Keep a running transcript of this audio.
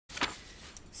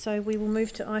So we will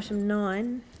move to item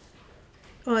 9.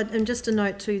 Oh, and just a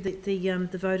note too that the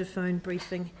Vodafone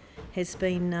briefing has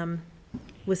been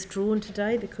withdrawn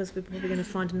today because we're probably going to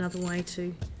find another way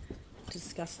to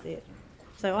discuss that.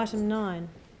 So item 9.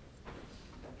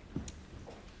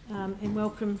 And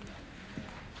welcome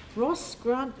Ross,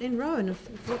 Grant and Rowan, if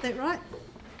I've got that right.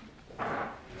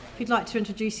 If you'd like to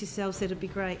introduce yourselves, that'd be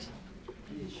great.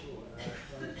 Yeah, sure.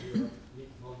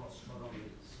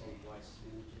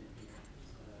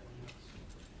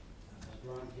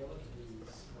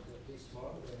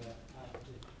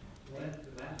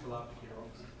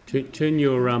 Turn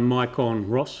your mic on,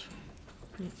 Ross.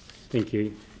 Yeah. Thank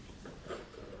you.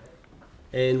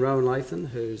 And Rowan Lathan,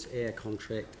 who's our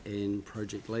contract and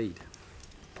project lead.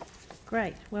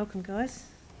 Great, welcome guys.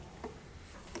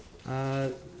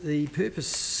 The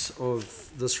purpose of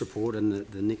this report and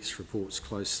the next report's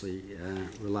closely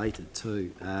related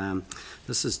to,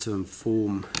 this is to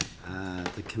inform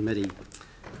the committee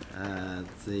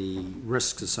the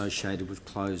risks associated with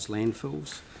closed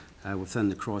landfills within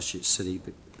the Christchurch city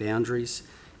boundaries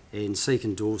and seek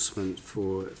endorsement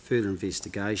for further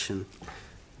investigation.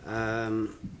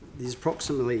 There's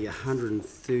approximately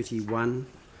 131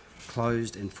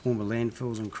 closed and former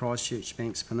landfills in Christchurch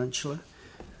Banks Peninsula.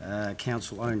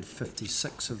 Council owned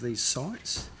 56 of these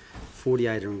sites,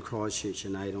 48 are in Christchurch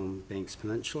and 8 on Banks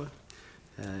Peninsula.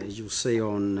 As you'll see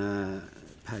on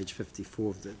page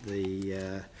 54,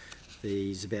 that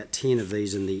there's about 10 of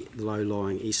these in the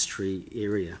low-lying estuary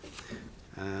area.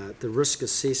 The risk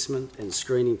assessment and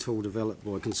screening tool developed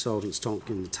by consultants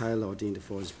Tonkin and Taylor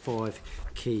identifies 5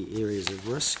 key areas of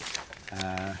risk,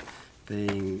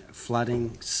 being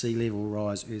flooding, sea level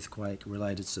rise,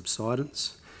 earthquake-related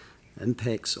subsidence,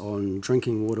 impacts on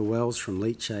drinking water wells from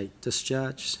leachate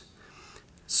discharge,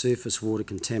 surface water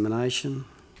contamination,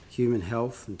 human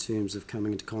health in terms of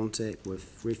coming into contact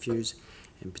with refuse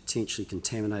and potentially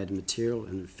contaminated material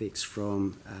and effects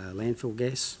from landfill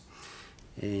gas,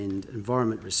 and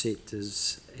environment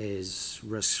receptors as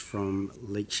risks from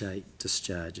leachate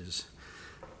discharges.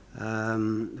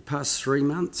 The past 3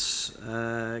 months,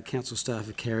 council staff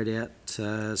have carried out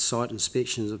site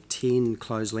inspections of 10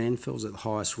 closed landfills at the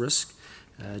highest risk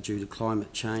due to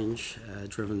climate change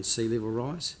driven sea level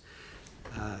rise.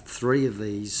 3 of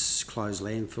these closed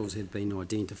landfills have been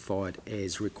identified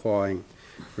as requiring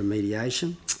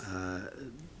remediation.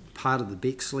 Part of the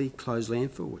Bexley closed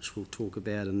landfill, which we'll talk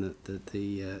about in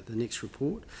the next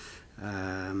report,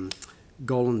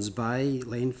 Gollins Bay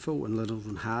landfill in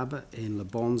Littleton Harbour, and Le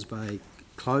Bons Bay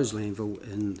closed landfill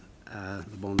in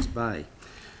Le Bons Bay.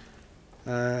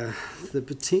 The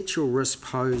potential risks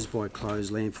posed by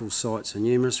closed landfill sites are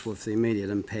numerous, with the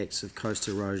immediate impacts of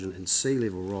coastal erosion and sea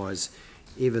level rise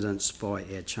evidenced by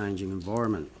our changing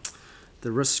environment.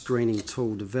 The risk screening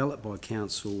tool developed by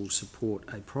Council will support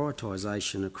a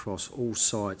prioritisation across all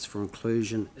sites for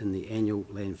inclusion in the annual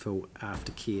landfill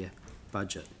aftercare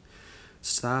budget.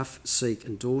 Staff seek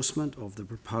endorsement of the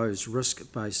proposed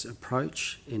risk-based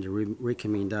approach and a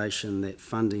recommendation that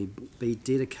funding be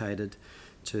dedicated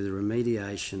to the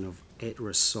remediation of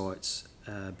at-risk sites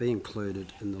be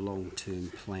included in the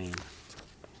long-term plan.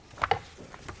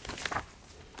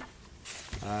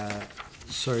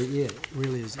 So yeah,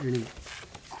 really, is there any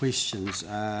questions?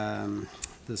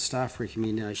 The staff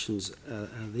recommendations are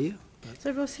there.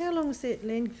 So Ross, how long has that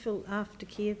landfill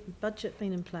aftercare budget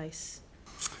been in place?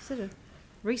 Is it a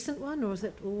recent one, or has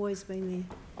it always been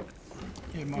there?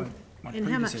 Yeah, my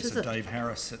predecessor, Dave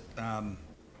Harris,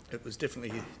 it was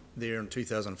definitely there in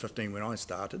 2015 when I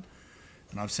started,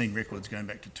 and I've seen records going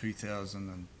back to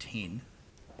 2010.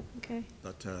 Okay.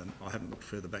 But I haven't looked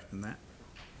further back than that.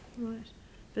 Right.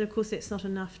 But of course that's not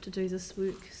enough to do this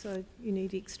work, so you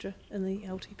need extra in the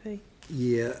LTP.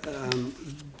 Yeah,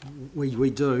 we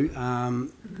do.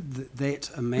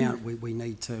 That amount we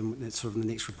need to, that's sort of in the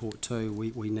next report too,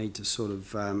 we need to sort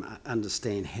of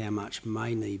understand how much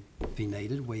may be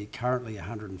needed. We're currently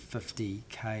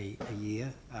 150k a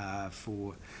year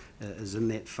is in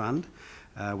that fund.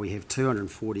 We have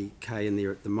 240k in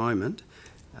there at the moment.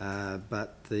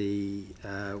 But the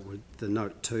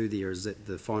note 2 there is that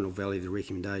the final value of the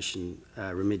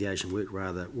remediation work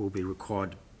will be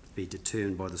required to be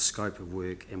determined by the scope of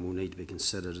work and will need to be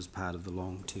considered as part of the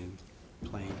long-term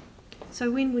plan. So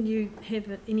when will you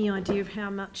have any idea of how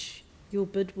much your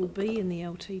bid will be in the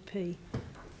LTP?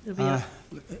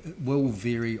 It will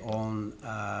vary on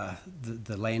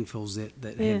the landfills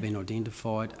that have been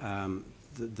identified.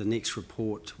 The next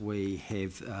report we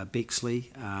have Bexley.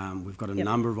 We've got a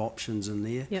number of options in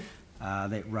there. Yep.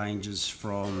 That ranges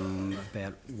from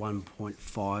about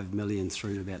 1.5 million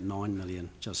through to about 9 million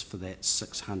just for that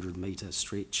 600 metre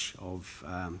stretch of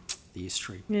the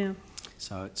estuary. Yeah.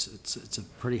 So it's a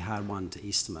pretty hard one to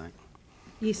estimate.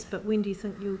 Yes, but when do you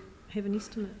think you'll have an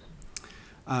estimate?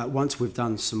 Once we've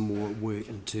done some more work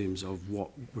in terms of what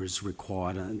was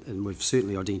required, and we've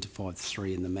certainly identified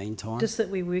 3 in the meantime. Just that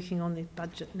we're working on the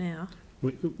budget now.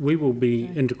 We will be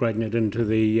integrating it into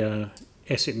the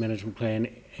asset management plan,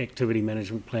 activity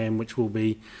management plan, which will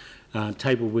be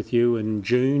tabled with you in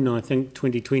June, I think,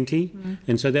 2020.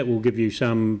 And so that will give you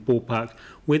some ballpark.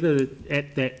 Whether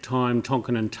at that time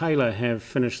Tonkin and Taylor have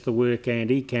finished the work and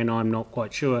ECAN, I'm not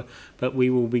quite sure, but we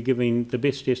will be giving the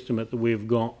best estimate that we've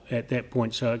got at that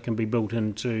point so it can be built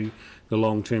into the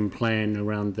long-term plan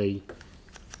around the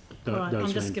Right, those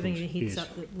I'm just landfills. giving you a heads Yes.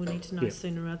 up that we'll need to know Yep.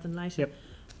 sooner rather than later. Yep.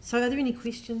 So are there any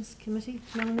questions, committee?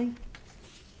 Melanie?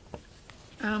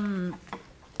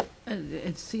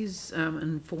 It says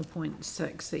in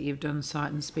 4.6 that you've done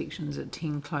site inspections at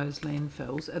 10 closed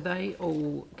landfills. Are they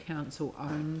all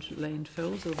council-owned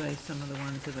landfills, or are they some of the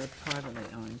ones that are privately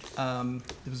owned?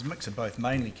 There was a mix of both,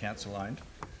 mainly council-owned,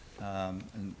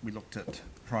 and we looked at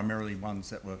primarily ones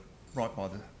that were right by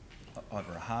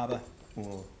either a harbour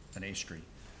or an estuary,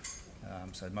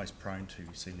 so most prone to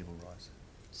sea level rise.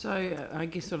 So I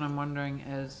guess what I'm wondering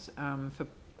is for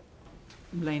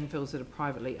landfills that are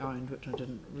privately owned, which I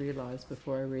didn't realise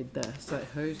before I read this, like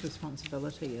whose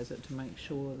responsibility is it to make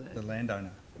sure that... The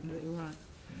landowner. that you're right.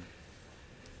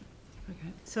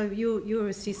 Okay. So you're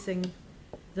assessing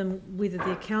them, whether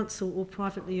they're council or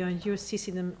privately owned, you're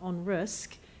assessing them on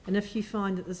risk, and if you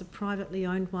find that there's a privately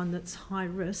owned one that's high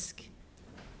risk,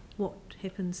 what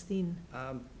happens then?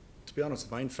 To be honest,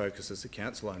 the main focus is the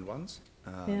council-owned ones.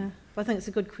 Yeah, I think it's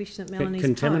a good question that Melanie's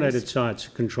Contaminated posed. sites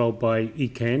are controlled by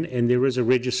ECAN, and there is a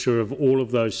register of all of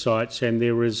those sites, and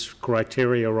there is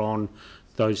criteria on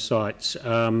those sites.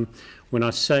 When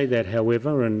I say that,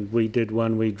 however, and we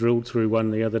drilled through one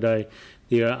the other day,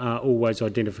 there are always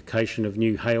identification of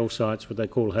new hail sites, what they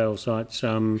call hail sites,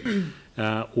 all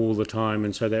the time,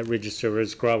 and so that register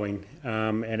is growing,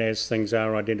 and as things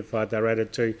are identified, they're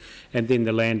added to, and then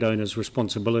the landowner's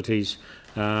responsibilities.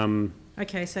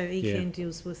 Okay, so ECAN Yeah.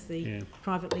 deals with the Yeah.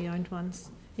 privately owned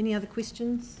ones. Any other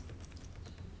questions?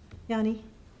 Yanni?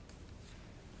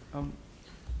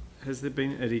 Has there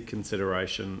been any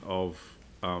consideration of,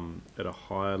 at a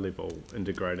higher level,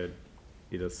 integrated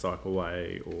either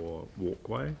cycleway or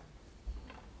walkway?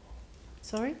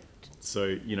 Sorry?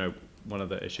 So, one of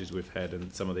the issues we've had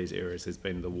in some of these areas has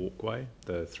been the walkway,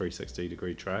 the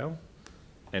 360-degree trail,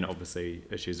 and obviously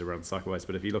issues around cycleways.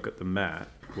 But if you look at the map,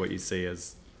 what you see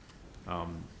is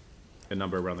a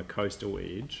number around the coastal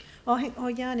edge.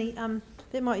 Yanni,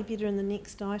 that might be better in the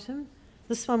next item.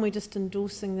 This one, we're just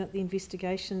endorsing that the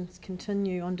investigations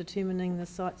continue on determining the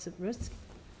sites at risk.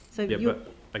 So Yeah,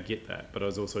 but I get that. But I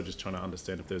was also just trying to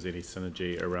understand if there's any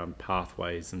synergy around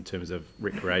pathways in terms of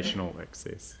recreational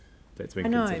access that's been I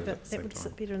know, considered but at the that same would time.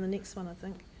 sit better in the next one, I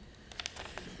think.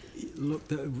 Look,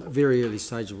 the very early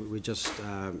stage, we're just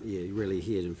really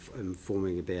here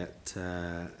informing about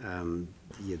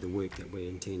the work that we're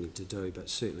intending to do, but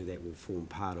certainly that will form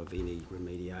part of any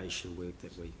remediation work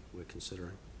that we're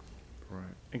considering.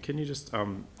 Right. And can you just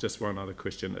one other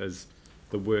question is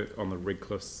the work on the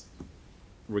Redcliffs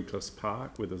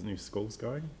Park where the new school's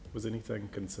going, was anything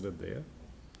considered there?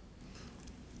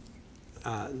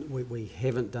 We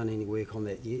haven't done any work on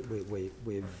that yet.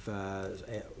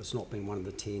 It's not been one of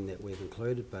the 10 that we've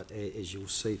included, but as you'll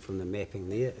see from the mapping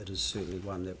there, it is certainly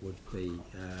one that would be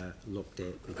looked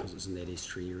at because it's in that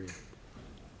estuary area.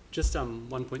 Just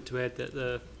one point to add, that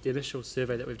the initial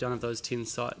survey that we've done of those 10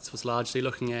 sites was largely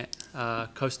looking at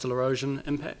coastal erosion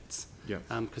impacts,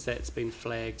 because that's been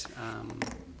flagged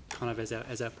kind of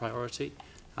as our priority.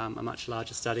 A much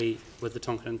larger study with the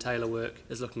Tonkin and Taylor work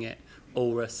is looking at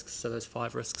all risks, so those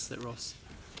 5 risks that Ross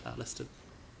listed.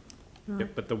 Right. Yeah,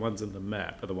 but the ones in the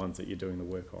map are the ones that you're doing the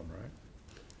work on, right?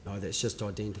 No, that's just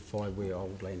identify where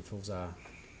old landfills are.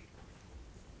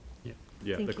 Yeah,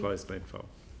 Thank the you. closed landfill.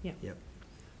 Yep.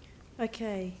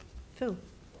 Okay, Phil?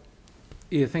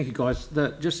 Yeah, thank you, guys.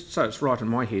 Just so it's right in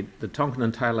my head, the Tonkin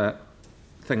and Taylor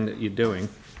thing that you're doing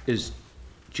is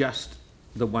just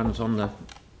the ones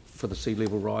for the sea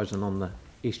level rise and on the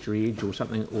estuary edge or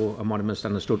something, or I might have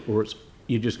misunderstood, or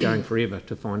you're just going forever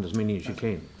to find as many as you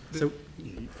can.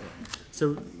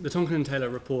 So the Tonkin and Taylor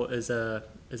report is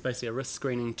basically a risk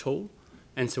screening tool,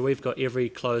 and so we've got every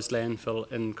closed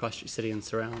landfill in Christchurch City and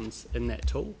surrounds in that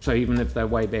tool. So even if they're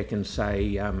way back in,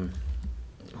 say,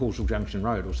 Horsell Junction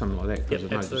Road or something like that,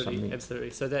 Yep, absolutely.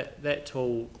 So that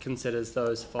tool considers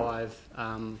those 5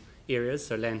 areas,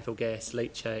 so landfill gas,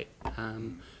 leachate,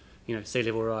 sea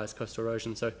level rise, coastal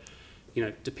erosion. So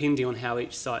depending on how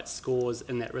each site scores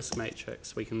in that risk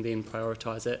matrix, we can then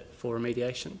prioritise it for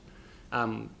remediation.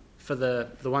 For the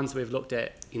ones we've looked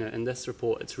at, in this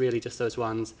report, it's really just those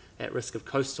ones at risk of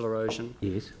coastal erosion.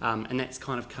 Yes. And that's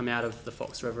kind of come out of the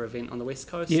Fox River event on the west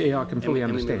coast. Yeah, I can fully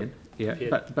understand. Yeah,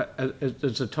 but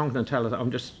as a Tonkin and Taylor,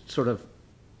 I'm just sort of,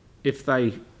 if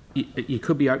they, you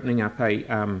could be opening up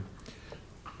a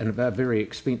very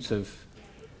expensive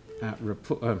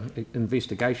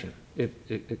investigation.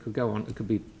 It could go on. It could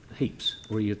be heaps,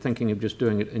 or you're thinking of just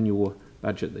doing it in your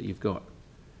budget that you've got.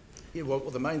 Yeah, well,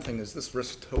 the main thing is this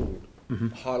risk tool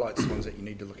highlights the ones that you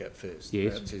need to look at first.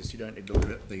 Yes. It says you don't need to look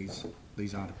at these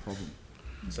aren't a problem.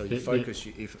 So you focus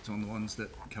your efforts on the ones that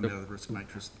come out of the risk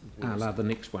matrix. The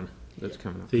next one that's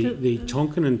coming up. The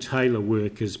Tonkin and Taylor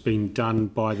work has been done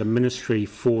by the Ministry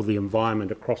for the Environment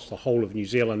across the whole of New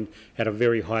Zealand at a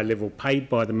very high level, paid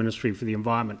by the Ministry for the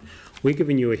Environment. We're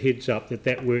giving you a heads up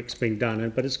that work's been done,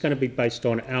 but it's going to be based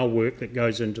on our work that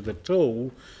goes into the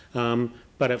tool.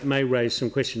 But it may raise some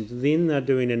questions. Then they're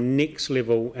doing a next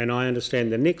level, and I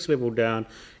understand the next level down,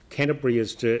 Canterbury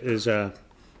is a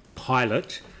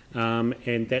pilot,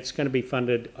 and that's going to be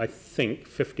funded, I think,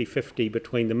 50-50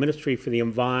 between the Ministry for the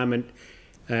Environment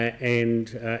and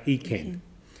ECAN.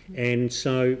 And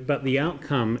so, but the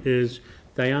outcome is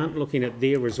they aren't looking at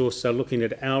their resources, they're looking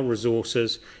at our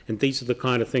resources, and these are the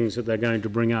kind of things that they're going to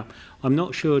bring up. I'm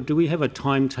not sure, do we have a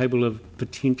timetable of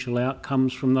potential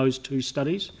outcomes from those two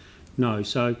studies? No,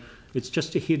 so it's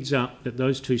just a heads up that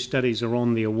those two studies are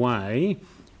on their way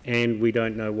and we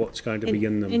don't know what's going to be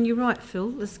in them. And you're right, Phil,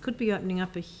 this could be opening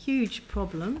up a huge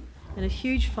problem and a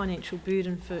huge financial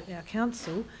burden for our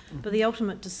council, but the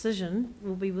ultimate decision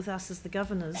will be with us as the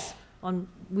governors on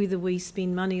whether we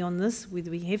spend money on this,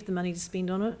 whether we have the money to spend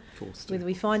on it, whether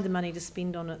we find the money to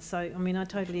spend on it. So, I mean, I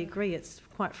totally agree, it's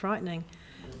quite frightening.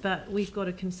 But we've got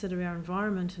to consider our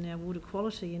environment and our water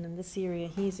quality, and in this area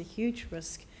here's a huge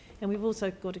risk. And we've also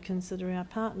got to consider our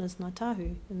partners, Ngāi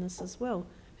Tahu, in this as well,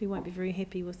 who won't be very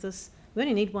happy with this. We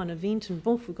only need one event, and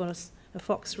boom, we've got a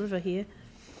Fox River here.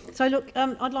 So look,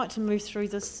 I'd like to move through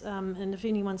this, and if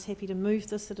anyone's happy to move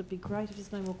this, it'd be great if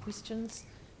there's no more questions.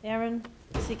 Aaron,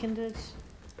 seconded.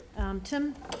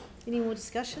 Tim, any more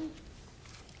discussion?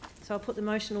 So I'll put the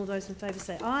motion, all those in favour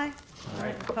say aye.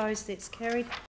 Aye. Opposed, that's carried.